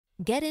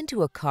Get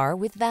into a car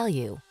with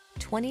value.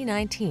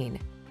 2019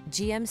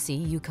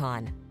 GMC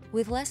Yukon.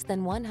 With less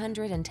than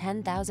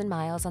 110,000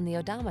 miles on the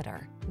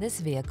odometer, this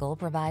vehicle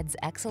provides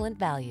excellent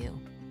value.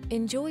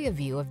 Enjoy a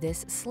view of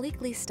this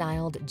sleekly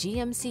styled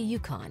GMC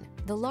Yukon,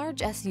 the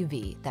large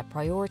SUV that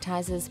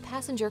prioritizes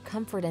passenger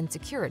comfort and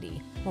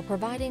security while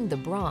providing the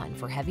brawn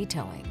for heavy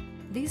towing.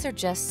 These are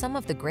just some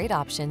of the great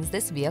options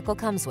this vehicle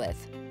comes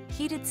with: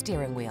 heated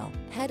steering wheel,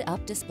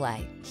 head-up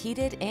display,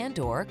 heated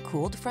and/or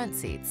cooled front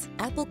seats,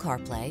 Apple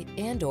CarPlay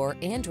and/or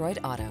Android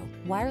Auto,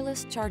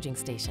 wireless charging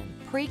station,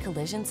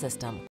 pre-collision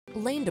system,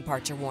 lane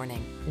departure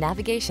warning,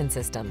 navigation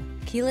system,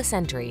 keyless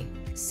entry,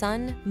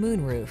 sun,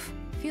 moonroof.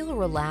 Feel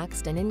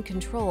relaxed and in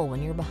control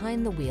when you're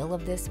behind the wheel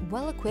of this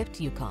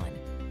well-equipped Yukon.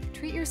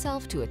 Treat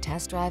yourself to a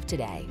test drive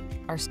today.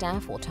 Our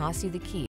staff will toss you the key